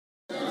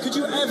Could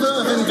you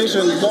ever have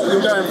envisioned what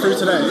you're going through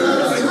today?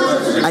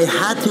 I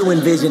had to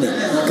envision it,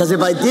 because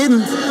if I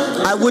didn't,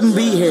 I wouldn't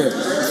be here.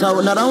 So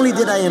not only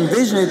did I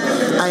envision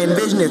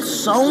it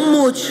so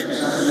much,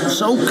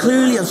 so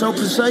clearly and so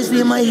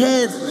precisely in my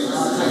head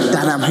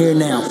that I'm here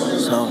now.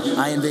 So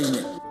I envision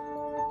it.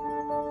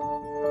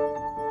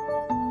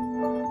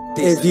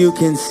 If you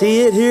can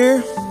see it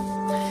here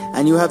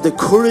and you have the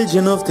courage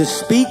enough to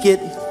speak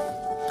it,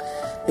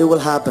 it will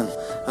happen.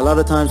 A lot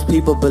of times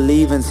people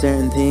believe in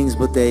certain things,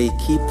 but they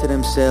keep to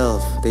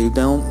themselves. They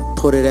don't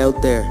put it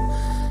out there.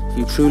 If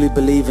you truly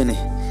believe in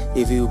it,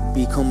 if you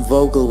become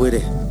vocal with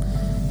it,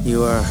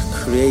 you are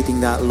creating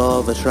that law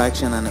of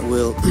attraction, and it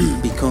will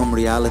become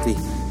reality.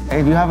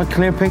 If you have a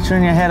clear picture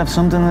in your head of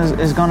something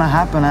is going to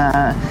happen,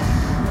 and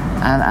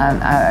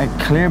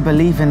a clear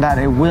belief in that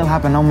it will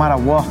happen no matter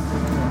what,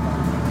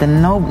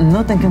 then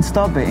nothing can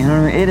stop it. You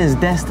know what I mean? It is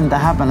destined to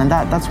happen, and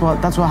that's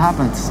what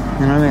happens.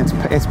 You know what I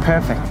mean? It's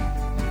perfect.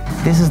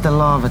 This is the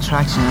law of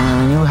attraction.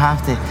 I mean, you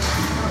have to,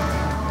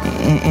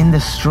 in the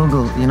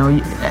struggle, you know,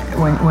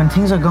 when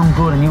things are going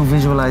good and you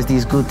visualize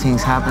these good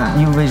things happening,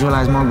 you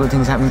visualize more good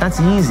things happening, that's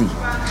easy.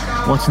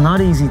 What's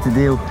not easy to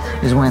do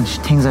is when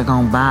things are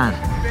going bad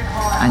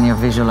and you're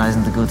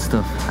visualizing the good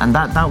stuff. And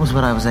that was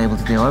what I was able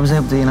to do. I was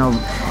able to, you know,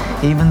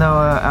 even though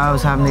I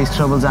was having these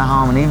troubles at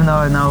home, and even though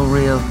I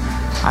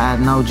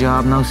had no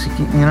job, you know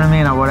what I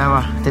mean, or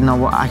whatever, didn't know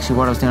what I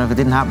was doing. If it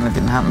didn't happen, it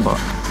didn't happen, but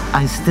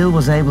I still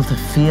was able to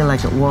feel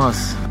like it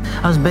was.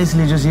 I was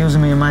basically just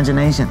using my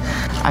imagination.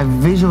 I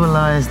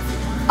visualized,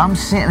 I'm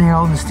sitting here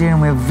holding the steering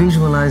wheel,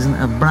 visualizing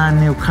a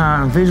brand new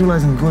car and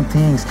visualizing good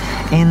things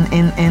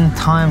in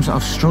times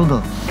of struggle.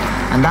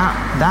 And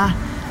that,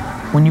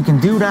 when you can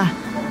do that,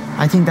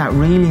 I think that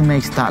really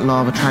makes that law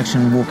of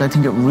attraction work. I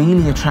think it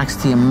really attracts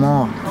to you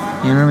more. You know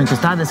what I mean?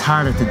 Because that is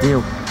harder to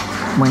do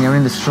when you're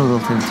in the struggle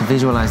to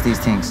visualize these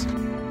things.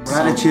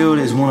 Gratitude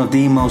is one of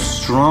the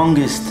most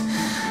strongest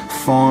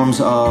forms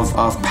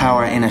of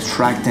power in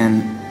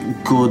attracting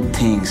good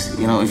things.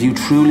 You know, if you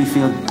truly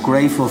feel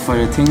grateful for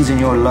the things in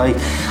your life,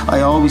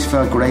 I always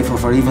felt grateful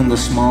for even the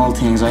small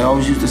things. I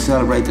always used to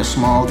celebrate the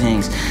small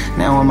things.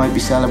 Now I might be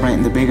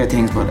celebrating the bigger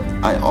things, but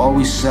I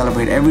always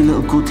celebrate every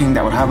little good thing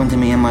that would happen to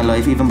me in my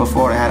life. Even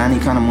before I had any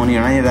kind of money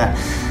or any of that,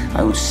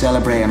 I would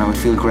celebrate and I would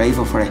feel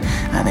grateful for it,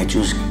 and it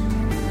just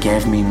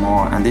gave me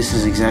more. And this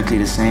is exactly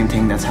the same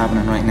thing that's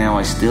happening right now.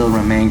 I still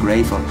remain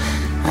grateful,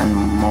 and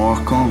more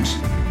comes.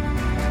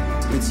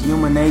 It's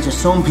human nature.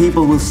 Some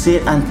people will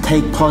sit and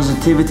take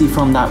positivity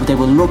from that. They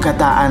will look at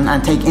that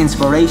and take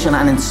inspiration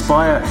and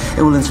inspire.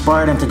 It will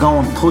inspire them to go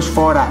and push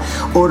for that.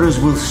 Others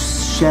will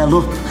shell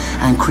up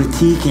and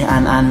critique it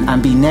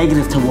and be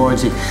negative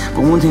towards it.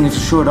 But one thing is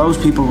for sure, those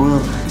people will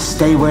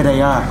stay where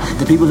they are.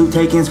 The people who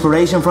take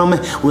inspiration from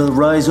it will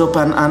rise up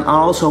and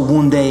also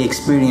one day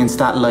experience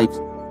that life.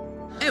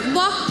 At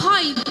what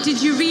point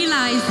did you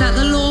realise that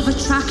the law of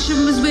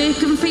attraction was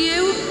working for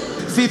you?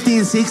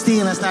 15,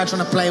 16, I started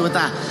trying to play with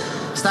that.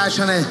 Start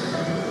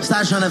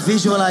trying to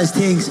visualize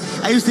things.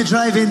 I used to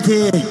drive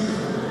into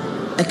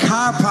a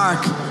car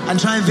park and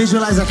try and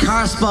visualize a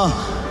car spot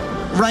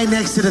right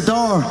next to the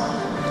door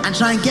and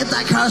try and get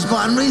that car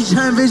spot and really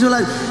try and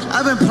visualize.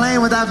 I've been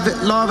playing with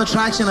that law of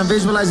attraction and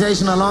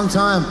visualization a long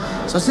time.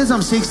 So since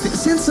I'm 16,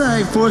 since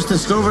I first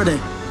discovered it.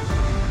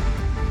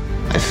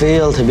 I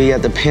feel to be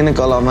at the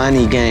pinnacle of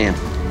any game,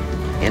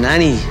 in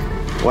any,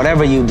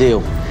 whatever you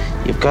do,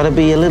 you've got to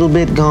be a little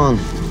bit gone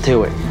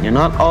to it. You're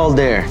not all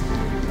there.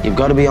 You've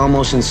got to be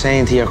almost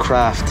insane to your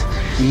craft.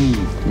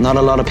 Not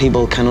a lot of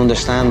people can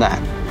understand that.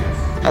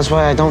 That's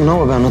why I don't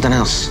know about nothing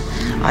else.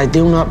 I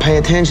do not pay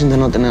attention to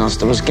nothing else.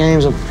 There was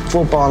games of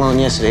football on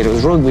yesterday, there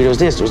was rugby, there was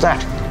this, there was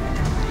that.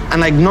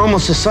 And like normal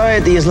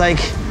society is like,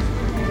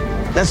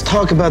 let's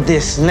talk about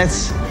this and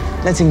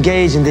let's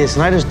engage in this.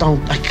 And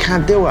I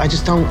can't do it. I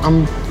just don't,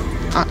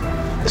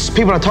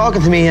 people are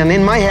talking to me and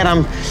in my head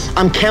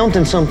I'm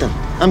counting something.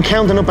 I'm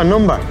counting up a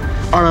number,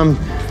 or I'm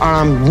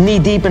knee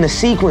deep in a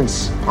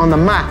sequence on the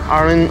mat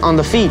or on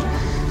the feet.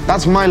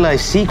 That's my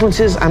life,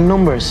 sequences and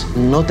numbers,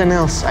 nothing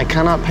else. I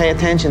cannot pay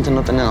attention to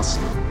nothing else.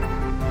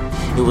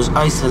 It was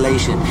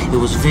isolation, it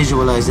was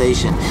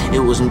visualization, it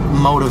was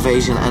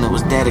motivation, and it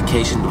was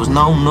dedication. There was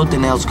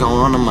nothing else going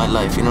on in my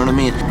life, you know what I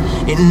mean?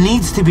 It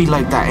needs to be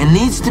like that. It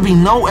needs to be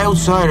no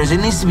outsiders.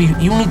 It needs to be,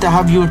 you need to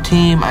have your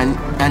team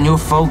and your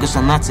focus,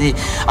 and that's it.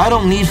 I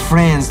don't need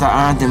friends that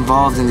aren't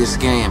involved in this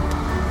game,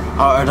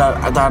 or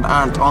that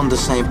aren't on the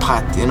same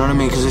path, you know what I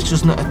mean? Because it's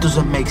just it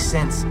doesn't make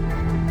sense.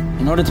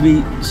 In order to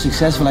be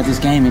successful at this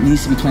game, it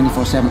needs to be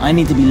 24/7. I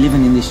need to be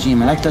living in this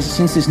gym. And like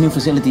since this new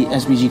facility,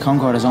 SBG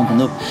Concord, has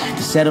opened up,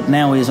 the setup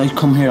now is I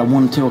come here at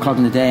 1, 2 o'clock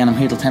in the day and I'm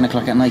here till 10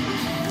 o'clock at night.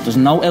 There's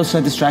no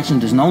outside distraction,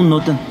 there's no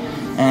nothing.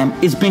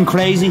 It's been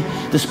crazy.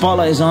 The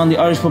spotlight is on, the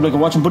Irish public are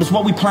watching, but it's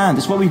what we planned,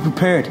 it's what we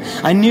prepared.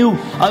 I knew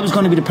I was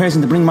going to be the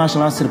person to bring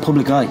martial arts to the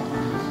public eye.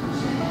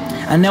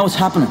 And now it's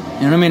happening.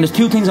 You know what I mean? There's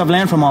two things I've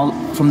learned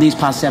from these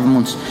past 7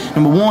 months.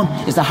 Number one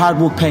is that hard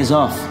work pays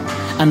off.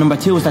 And number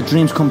two is that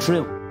dreams come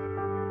true.